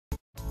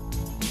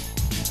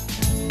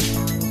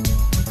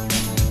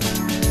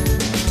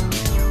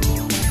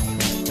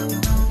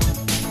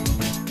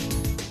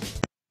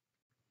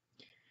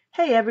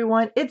Hey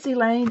everyone, it's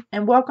Elaine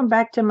and welcome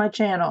back to my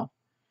channel.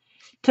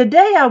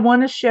 Today I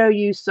want to show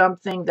you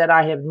something that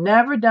I have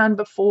never done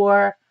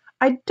before.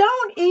 I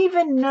don't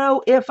even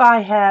know if I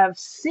have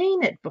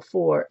seen it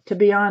before, to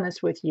be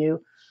honest with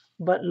you.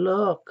 But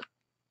look,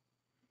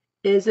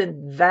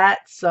 isn't that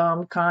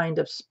some kind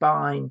of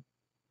spine?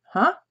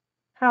 Huh?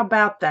 How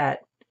about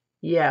that?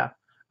 Yeah,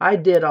 I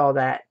did all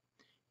that.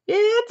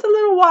 It's a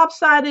little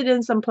lopsided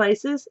in some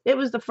places. It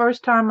was the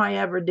first time I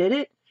ever did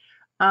it.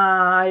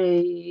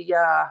 I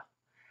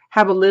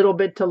have a little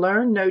bit to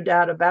learn, no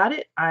doubt about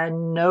it. I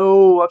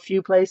know a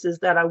few places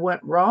that I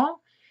went wrong.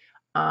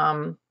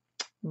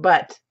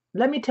 But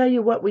let me tell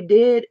you what we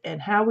did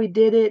and how we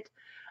did it.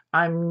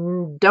 I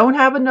don't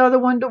have another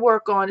one to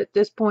work on at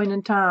this point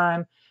in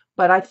time,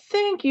 but I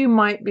think you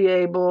might be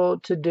able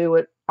to do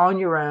it on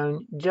your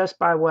own just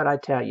by what I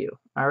tell you.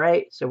 All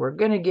right, so we're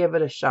going to give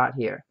it a shot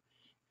here.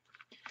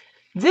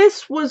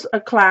 This was a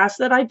class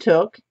that I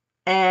took,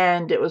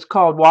 and it was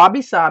called WABI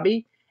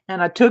SABI,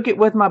 and I took it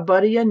with my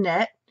buddy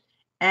Annette.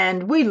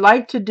 And we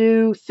like to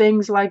do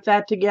things like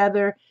that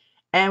together.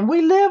 And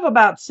we live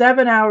about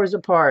 7 hours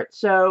apart.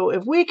 So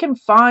if we can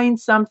find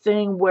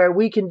something where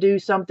we can do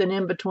something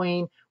in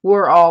between,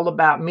 we're all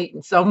about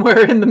meeting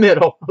somewhere in the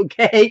middle.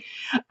 Okay.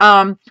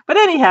 But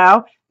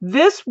anyhow,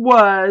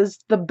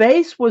 the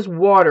base was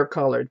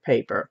watercolored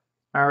paper.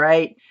 All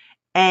right.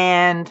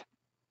 And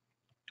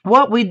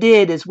what we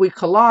did is we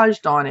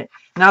collaged on it.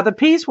 Now the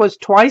piece was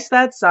twice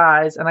that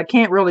size, and I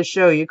can't really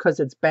show you because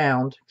it's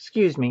bound.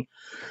 Excuse me.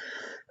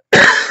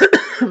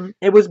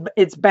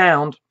 It's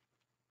bound.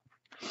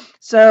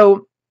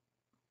 So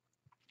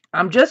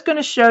I'm just going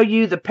to show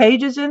you the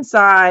pages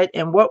inside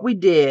and what we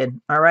did.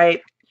 All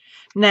right.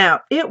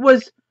 Now it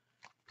was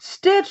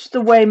stitched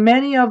the way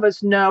many of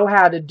us know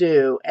how to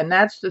do, and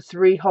that's the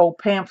 3-hole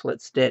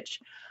pamphlet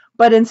stitch.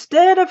 But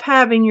instead of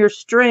having your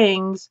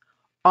strings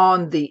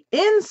on the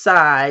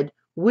inside,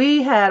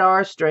 we had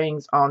our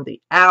strings on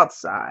the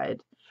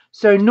outside.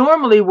 So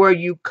normally where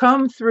you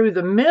come through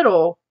the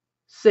middle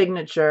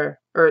signature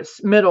or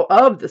middle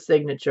of the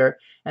signature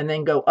and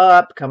then go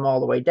up, come all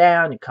the way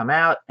down and come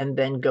out and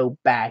then go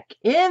back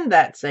in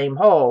that same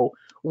hole,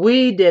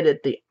 we did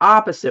it the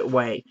opposite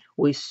way.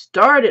 We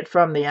started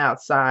from the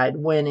outside,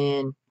 went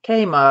in,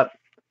 came up,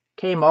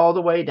 came all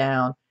the way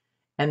down,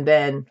 and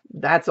then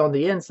that's on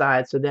the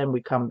inside, so then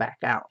we come back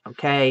out.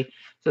 Okay,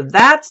 so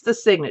that's the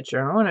signature.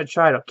 I'm going to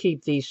try to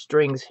keep these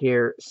strings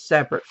here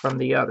separate from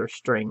the other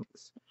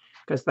strings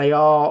because they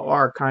all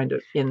are kind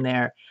of in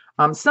there.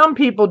 Some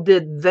people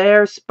did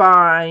their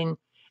spine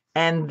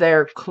and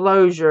their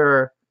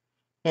closure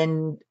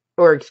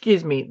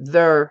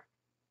their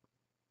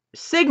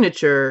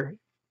signature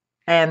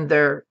and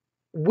their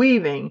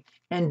weaving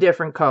in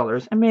different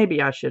colors. And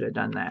maybe I should have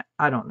done that.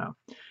 I don't know.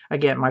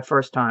 Again, my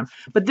first time.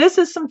 But this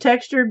is some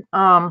textured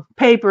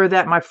paper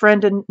that my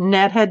friend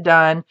Annette had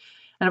done.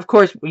 And of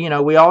course,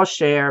 we all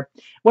share.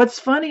 What's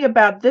funny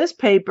about this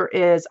paper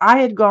is I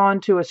had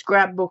gone to a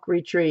scrapbook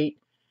retreat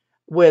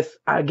with,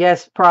 I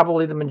guess,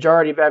 probably the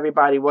majority of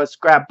everybody was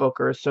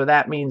scrapbookers. So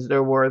that means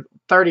there were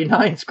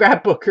 39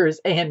 scrapbookers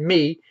and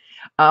me.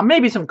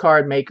 Maybe some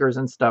card makers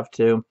and stuff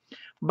too.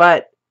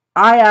 But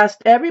I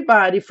asked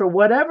everybody for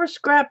whatever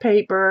scrap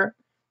paper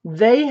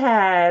they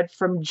had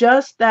from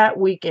just that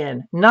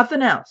weekend.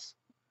 Nothing else.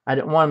 I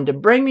didn't want them to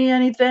bring me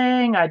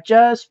anything. I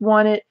just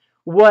wanted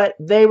what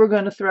they were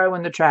going to throw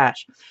in the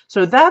trash.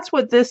 So that's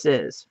what this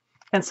is.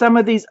 And some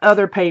of these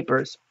other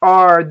papers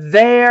are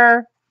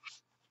their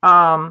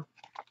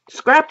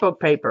scrapbook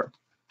paper.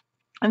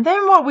 And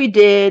then what we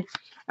did,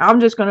 I'm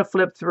just going to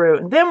flip through.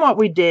 And then what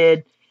we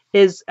did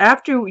is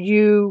after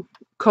you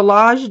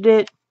collaged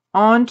it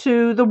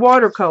onto the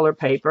watercolor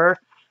paper,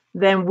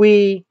 then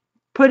we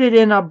put it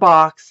in a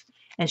box,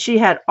 and she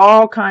had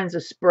all kinds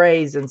of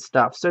sprays and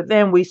stuff. So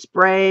then we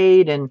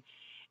sprayed and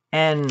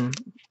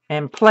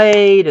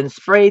played and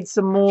sprayed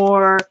some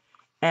more.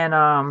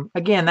 And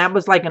again, that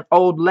was like an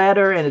old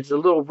letter, and it's a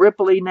little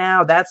ripply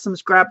now. That's some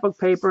scrapbook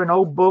paper, an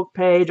old book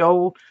page.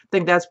 I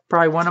think that's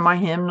probably one of my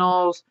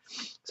hymnals.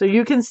 So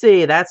you can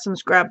see that's some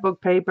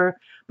scrapbook paper.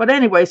 But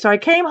anyway, so I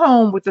came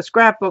home with the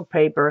scrapbook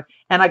paper,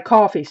 and I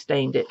coffee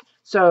stained it.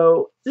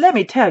 So let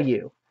me tell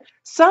you,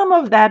 some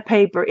of that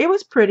paper, it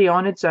was pretty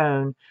on its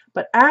own.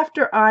 But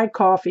after I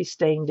coffee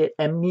stained it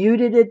and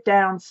muted it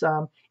down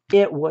some,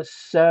 it was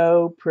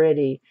so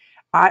pretty.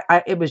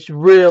 It was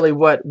really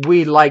what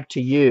we like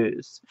to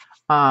use.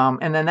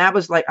 And then that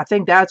was like, I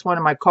think that's one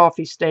of my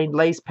coffee stained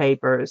lace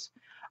papers.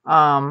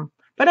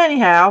 But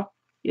anyhow,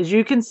 as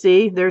you can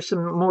see, there's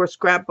some more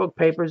scrapbook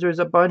papers. There's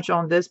a bunch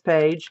on this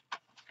page.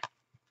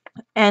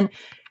 And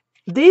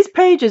these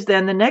pages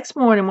then, the next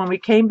morning when we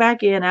came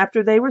back in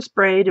after they were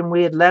sprayed and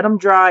we had let them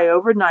dry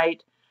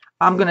overnight,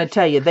 I'm going to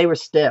tell you, they were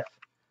stiff.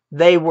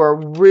 They were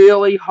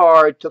really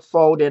hard to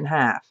fold in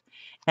half.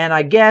 And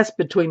I guess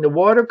between the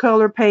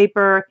watercolor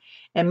paper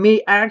and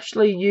me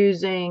actually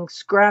using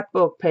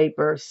scrapbook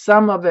paper,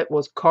 some of it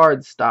was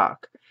cardstock.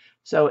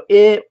 So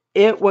it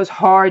was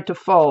hard to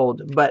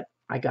fold, but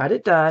I got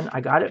it done.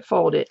 I got it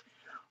folded.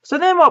 So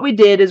then what we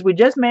did is we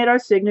just made our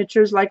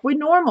signatures like we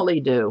normally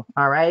do,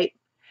 all right?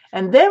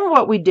 And then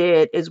what we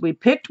did is we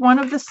picked one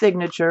of the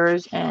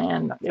signatures,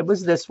 and it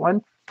was this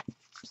one.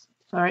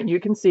 All right, you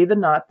can see the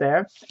knot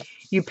there.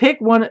 You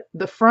pick one,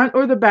 the front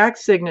or the back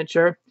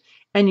signature,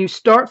 and you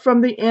start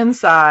from the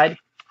inside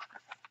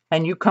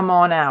and you come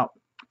on out.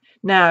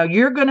 Now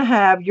you're going to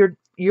have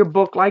your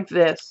book like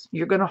this.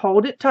 You're going to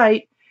hold it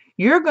tight.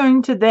 You're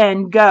going to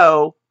then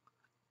go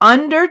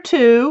under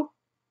 2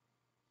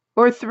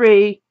 or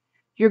 3.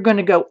 You're going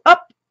to go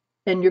up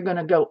and you're going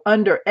to go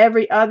under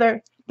every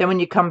other. Then when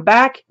you come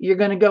back, you're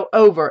going to go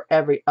over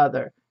every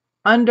other,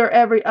 under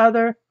every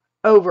other,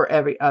 over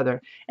every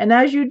other. And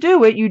as you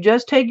do it, you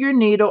just take your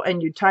needle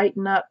and you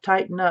tighten up,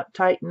 tighten up,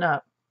 tighten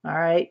up. All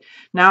right.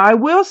 Now I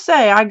will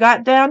say I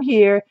got down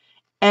here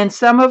and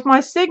some of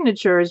my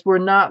signatures were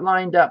not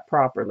lined up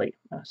properly.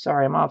 Oh,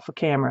 sorry, I'm off the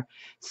camera.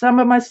 Some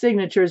of my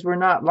signatures were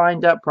not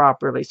lined up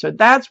properly. So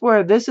that's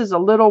where this is a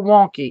little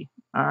wonky.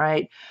 All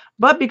right.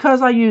 But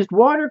because I used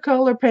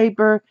watercolor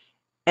paper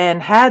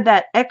and had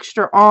that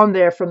extra on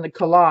there from the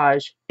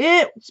collage,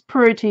 it's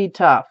pretty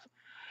tough.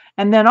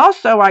 And then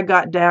also I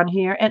got down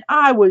here and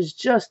I was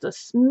just a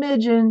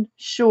smidgen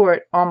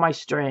short on my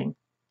string.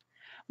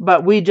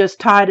 But we just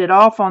tied it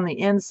off on the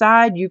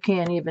inside. You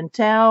can't even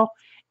tell.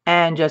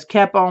 And just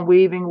kept on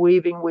weaving,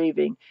 weaving,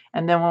 weaving.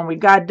 And then when we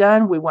got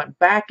done, we went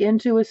back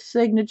into a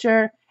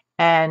signature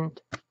and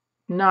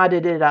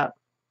knotted it up.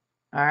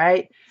 All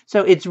right.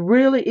 So it's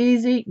really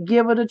easy.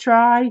 Give it a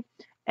try.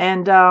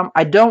 And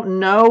I don't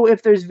know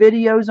if there's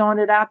videos on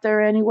it out there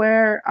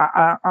anywhere.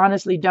 I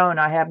honestly don't.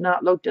 I have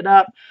not looked it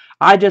up.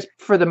 I just,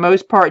 for the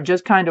most part,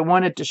 just kind of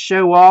wanted to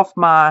show off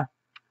my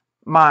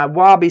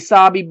WABI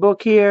SABI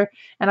book here.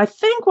 And I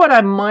think what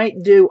I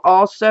might do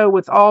also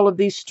with all of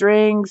these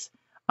strings,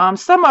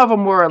 some of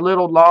them were a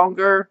little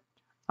longer.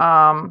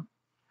 I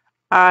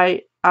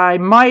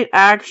might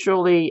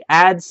actually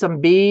add some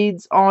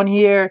beads on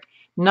here,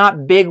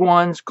 not big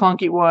ones,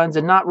 clunky ones,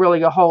 and not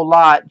really a whole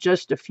lot,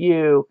 just a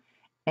few,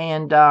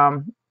 and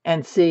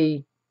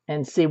see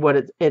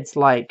what it's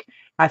like.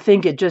 I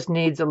think it just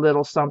needs a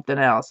little something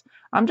else.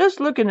 I'm just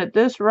looking at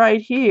this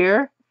right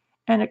here,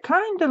 and it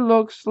kind of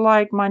looks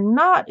like my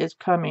knot is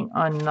coming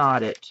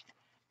unknotted.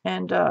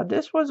 And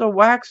this was a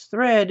wax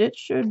thread. It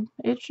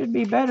should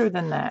be better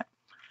than that.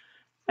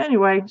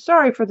 Anyway,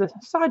 sorry for the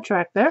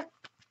sidetrack there.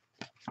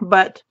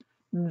 But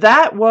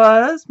that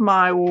was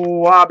my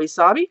WABI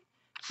SABI.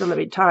 So let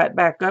me tie it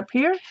back up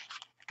here.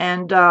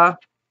 And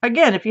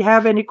again, if you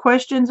have any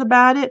questions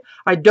about it,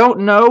 I don't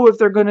know if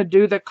they're going to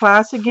do the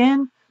class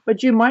again,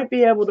 but you might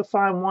be able to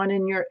find one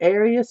in your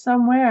area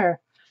somewhere.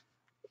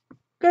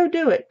 Go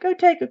do it. Go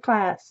take a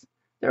class.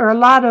 There are a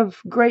lot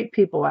of great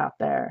people out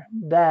there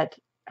that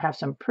have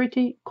some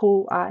pretty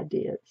cool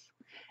ideas.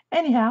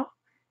 Anyhow,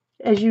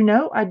 as you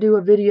know, I do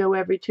a video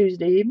every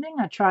Tuesday evening.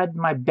 I tried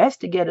my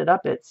best to get it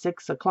up at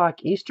 6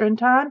 o'clock Eastern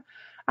time.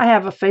 I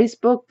have a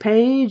Facebook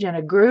page and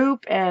a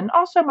group and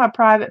also my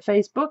private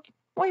Facebook.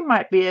 We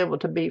might be able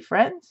to be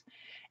friends.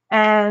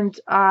 And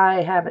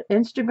I have an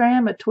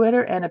Instagram, a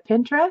Twitter, and a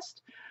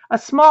Pinterest, a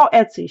small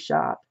Etsy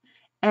shop.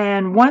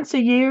 And once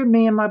a year,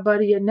 me and my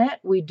buddy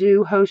Annette, we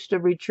do host a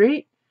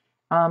retreat.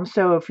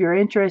 So if you're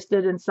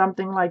interested in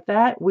something like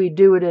that, we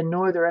do it in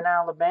northern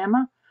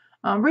Alabama.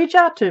 Reach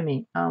out to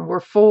me. We're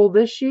full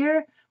this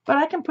year, but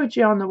I can put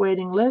you on the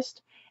waiting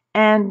list.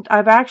 And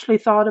I've actually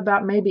thought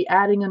about maybe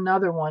adding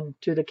another one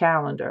to the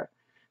calendar.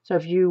 So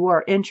if you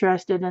are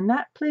interested in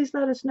that, please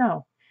let us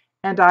know.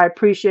 And I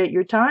appreciate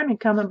your time and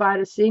coming by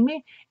to see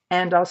me.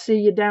 And I'll see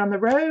you down the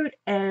road,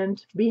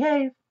 and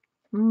behave.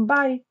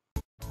 Bye.